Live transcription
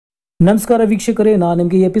ನಮಸ್ಕಾರ ವೀಕ್ಷಕರೇ, ನಾನು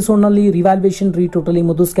ನಿಮಗೆ ಎಪಿಸೋಡ್ನಲ್ಲಿ ರಿವ್ಯಾಲ್ಯೂಯೇಷನ್, ರೀಟೋಟಲಿಂಗ್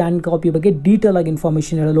ಮತ್ತು ಸ್ಕ್ಯಾನ್ ಕಾಪಿ ಬಗ್ಗೆ ಡೀಟೇಲ್ ಆಗಿ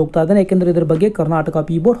ಇನ್ಫಾರ್ಮೇಷನ್ ಹೇಳಲು ಹೋಗ್ತಾ ಇದ್ದೇನೆ. ಯಾಕೆಂದರೆ ಇದರ ಬಗ್ಗೆ ಕರ್ನಾಟಕ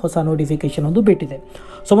PU ಬೋರ್ಡ್ ಹೊಸ ನೋಟಿಫಿಕೇಶನ್ ಒಂದು ಬಿಟ್ಟಿದೆ.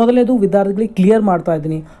 ಸೊ ಮೊದಲನೇದು ವಿದ್ಯಾರ್ಥಿಗಳಿಗೆ ಕ್ಲಿಯರ್ ಮಾಡ್ತಾ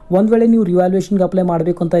ಇದ್ದೀನಿ. ಒಂದು ವೇಳೆ ನೀವು ರಿವ್ಯಾಲ್ಯೂಯೇಷನ್ಗೆ ಅಪ್ಲೈ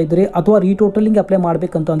ಮಾಡಬೇಕು ಅಂತ ಇದ್ದರೆ ಅಥವಾ ರೀಟೋಟಲಿಂಗ್ ಅಪ್ಲೈ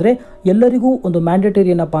ಮಾಡಬೇಕಂತಂದರೆ ಎಲ್ಲರಿಗೂ ಒಂದು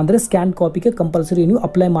ಮ್ಯಾಂಡೇಟರಿ ಏನಪ್ಪ ಅಂದರೆ ಸ್ಕ್ಯಾನ್ ಕಾಪಿಗೆ ಕಂಪಲ್ಸರಿ ನೀವು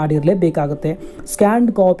ಅಪ್ಲೈ ಮಾಡಿರಲೇಬೇಕಾಗುತ್ತೆ. ಸ್ಕ್ಯಾನ್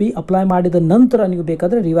ಕಾಪಿ ಅಪ್ಲೈ ಮಾಡಿದ ನಂತರ ನೀವು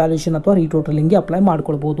ಬೇಕಾದರೆ ರಿವ್ಯಾಲ್ಯೂಯೇಷನ್ ಅಥವಾ ರೀಟೋಟಲಿಂಗ್ಗೆ ಅಪ್ಲೈ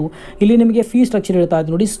ಮಾಡ್ಕೊಳ್ಬೋದು. ಇಲ್ಲಿ ನಿಮಗೆ ಫೀ ಸ್ಟ್ರಕ್ಚರ್ ಹೇಳ್ತಾ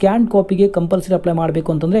ಇದ್ದೀನಿ ನೋಡಿ. ಸ್ಕ್ಯಾನ್ ಕಾಪಿಗೆ ಕಂಪಲ್ಸರಿ ಅಪ್ಲೈ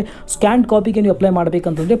ಮಾಡಬೇಕು ಅಂತಂದರೆ ಸ್ಕ್ಯಾನ್ ಕಾಪಿಗೆ ನೀವು ಅಪ್ಲೈ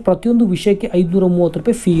ಮಾಡಬೇಕಂತಂದರೆ ಪ್ರತಿಯೊಂದು ವಿಷಯಕ್ಕೆ 530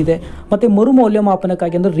 ರೂಪಾಯಿ ಫೀ ಇದೆ. ಮತ್ತು ಮರು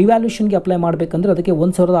ಮೌಲ್ಯಮಾಪನಕ್ಕಾಗಿ ಅಂದರೆ ರಿವ್ಯಾಲ್ಯೂಷನ್ಗೆ ಅಪ್ಲೈ ಮಾಡಬೇಕಂದ್ರೆ ಅದಕ್ಕೆ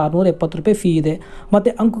 1670 ರೂಪಾಯಿ ಫೀ ಇದೆ.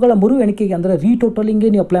 ಮತ್ತು ಅಂಕಗಳ ಮರು ಎಣಿಕೆಗೆ ಅಂದರೆ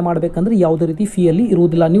ರೀಟೋಟಲಿಂಗ್ಗೆ ನೀವು ಅಪ್ಲೈ ಮಾಡಬೇಕಂದ್ರೆ ಯಾವುದೇ ರೀತಿ ಫೀಯಲ್ಲಿ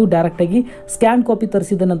ಇರುವುದಿಲ್ಲ. ನೀವು ಡೈರೆಕ್ಟಾಗಿ ಸ್ಕ್ಯಾನ್ ಕಾಪಿ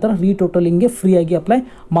ತರಿಸಿದ ನಂತರ ರೀಟೋಟಲಿಂಗ್ಗೆ ಫ್ರೀಯಾಗಿ ಅಪ್ಲೈ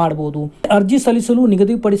ಮಾಡ್ಬೋದು. ಅರ್ಜಿ ಸಲ್ಲಿಸಲು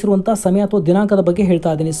ನಿಗದಿಪಡಿಸಿರುವಂಥ ಸಮಯ ಅಥವಾ ದಿನಾಂಕದ ಬಗ್ಗೆ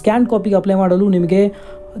ಹೇಳ್ತಾ ಇದ್ದೀನಿ. ಸ್ಕ್ಯಾನ್ ಕಾಪಿಗೆ ಅಪ್ಲೈ ಮಾಡಲು ನಿಮಗೆ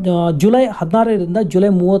ಜುಲೈ 16ರಿಂದ ಜುಲೈ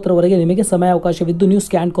 30ರವರೆಗೆ ನಿಮಗೆ ಸಮಯಾವಕಾಶವಿದ್ದು ನೀವು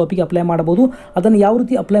ಸ್ಕ್ಯಾನ್ ಕಾಪಿಗೆ ಅಪ್ಲೈ ಮಾಡಬಹುದು. ಅದನ್ನು ಯಾವ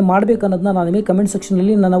ರೀತಿ ಅಪ್ಲೈ ಮಾಡಬೇಕು ಅನ್ನೋದನ್ನ ನಾನು ನಿಮಗೆ ಕಮೆಂಟ್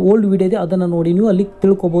ಸೆಕ್ಷನಲ್ಲಿ ನನ್ನ ಓಲ್ಡ್ ವಿಡಿಯೋ ಇದೆ, ಅದನ್ನು ನೋಡಿ ನೀವು ಅಲ್ಲಿ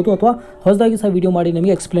ತಿಳ್ಕೊಬೋದು ಅಥವಾ ಹೊಸದಾಗಿ ಸಹ ವಿಡಿಯೋ ಮಾಡಿ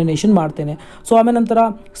ನಿಮಗೆ ಎಕ್ಸ್ಪ್ಲನೇಷನ್ ಮಾಡ್ತೇನೆ. ಸೊ ಆಮೇಲೆ ನಂತರ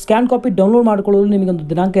ಸ್ಕ್ಯಾನ್ ಕಾಪಿ ಡೌನ್ಲೋಡ್ ಮಾಡ್ಕೊಳ್ಳಲು ನಿಮಗೊಂದು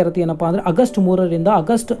ದಿನಾಂಕ ಇರುತ್ತೆ. ಏನಪ್ಪ ಅಂದರೆ ಆಗಸ್ಟ್ 3ರಿಂದ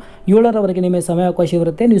ಆಗಸ್ಟ್ 7ರವರೆಗೆ ನಿಮಗೆ ಸಮಯಾವಕಾಶ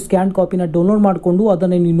ಇರುತ್ತೆ. ನೀವು ಸ್ಕ್ಯಾನ್ ಕಾಪಿನ ಡೌನ್ಲೋಡ್ ಮಾಡಿಕೊಂಡು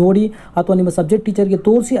ಅದನ್ನು ನೀವು ನೋಡಿ ಅಥವಾ ನಿಮ್ಮ ಸಬ್ಜೆಕ್ಟ್ ಟೀಚರ್ಗೆ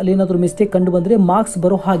ತೋರಿಸಿ ಅಲ್ಲಿ ಏನಾದರೂ ಮಿಸ್ಟೇಕ್ ಕಂಡು ಬಂದರೆ ಮಾರ್ಕ್ಸ್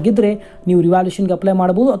ಬರೋ ಹಾಗಿದ್ದರೆ ನೀವು ರಿವ್ಯಾಲ್ಯೂಷನ್ಗೆ ಅಪ್ಲೈ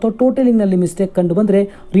ಮಾಡ್ಬೋದು. ಅಥವಾ ಟೋಟಲಿಂಗ್ನಲ್ಲಿ ಮಿಸ್ಟೇಕ್ ಕಂಡು ಬಂದರೆ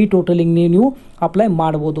ರೀಟೋಟಲಿಂಗ್ ನೀವು ಅಪ್ಲೈ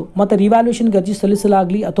ಮಾಡ್ಬೋದು. ಮತ್ತು ರಿವ್ಯಾಲ್ಯೂಷನ್ಗೆ ಅರ್ಜಿ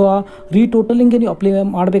ಸಲ್ಲಿಸಲಾಗಲಿ ಅಥವಾ ರೀಟೋಟಲಿಂಗ್ಗೆ ನೀವು ಅಪ್ಲೈ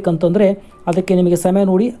ಮಾಡಬೇಕಂತಂದರೆ ಅದಕ್ಕೆ ನಿಮಗೆ ಸಮಯ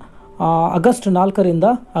ನೋಡಿ ಆಗಸ್ಟ್ 4ರಿಂದ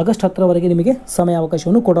ಆಗಸ್ಟ್ 10ರವರೆಗೆ ನಿಮಗೆ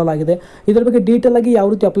ಸಮಯಾವಕಾಶವನ್ನು ಕೊಡಲಾಗಿದೆ. ಇದರ ಬಗ್ಗೆ ಡೀಟೇಲ್ ಆಗಿ ಯಾವ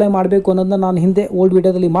ರೀತಿ ಅಪ್ಲೈ ಮಾಡಬೇಕು ಅನ್ನೋದನ್ನ ನಾನು ಹಿಂದೆ ಓಲ್ಡ್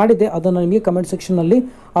ವಿಡಿಯೋದಲ್ಲಿ ಮಾಡಿದ್ದೆ. ಅದನ್ನು ನಿಮಗೆ ಕಮೆಂಟ್ ಸೆಕ್ಷನ್ನಲ್ಲಿ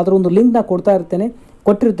ಅದರ ಒಂದು ಲಿಂಕ್ನ ಕೊಟ್ಟಿರ್ತೇನೆ.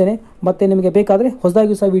 ಮತ್ತು ನಿಮಗೆ ಬೇಕಾದರೆ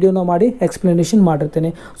ಹೊಸದಾಗಿ ಸಹ ವಿಡಿಯೋನ ಮಾಡಿ ಎಕ್ಸ್ಪ್ಲನೇಷನ್ ಮಾಡಿರ್ತೇನೆ.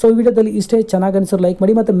 ಸೊ ಈ ವಿಡಿಯೋದಲ್ಲಿ ಇಷ್ಟೇ. ಚೆನ್ನಾಗಿ ಅನಿಸಿದ್ರೆ ಲೈಕ್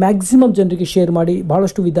ಮಾಡಿ ಮತ್ತು ಮ್ಯಾಕ್ಸಿಮಮ್ ಜನರಿಗೆ ಶೇರ್ ಮಾಡಿ.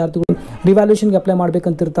 ಬಹಳಷ್ಟು ವಿದ್ಯಾರ್ಥಿಗಳು ರಿವ್ಯಾಲ್ಯೂಷನ್ಗೆ ಅಪ್ಲೈ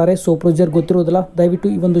ಮಾಡಬೇಕಂತಿರ್ತಾರೆ. ಸೊ ಪ್ರೊಸೀಜರ್ ಗೊತ್ತಿರೋದಿಲ್ಲ. ದಯವಿಟ್ಟು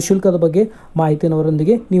ಈ ಒಂದು ಶುಲ್ಕದ ಬಗ್ಗೆ ಮಾಹಿತಿಯನ್ನು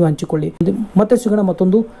ಅವರೊಂದಿಗೆ ನೀವು ಹಂಚಿಕೊಳ್ಳಿ. ಮತ್ತೆ ಸಿಗೋಣ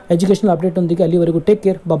ಮತ್ತೊಂದು ಎಜುಕೇಷನಲ್ ಅಪ್ಡೇಟ್ ಒಂದಿಗೆ. ಅಲ್ಲಿವರೆಗೂ ಟೇಕ್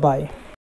ಕೇರ್, ಬಾಯ್.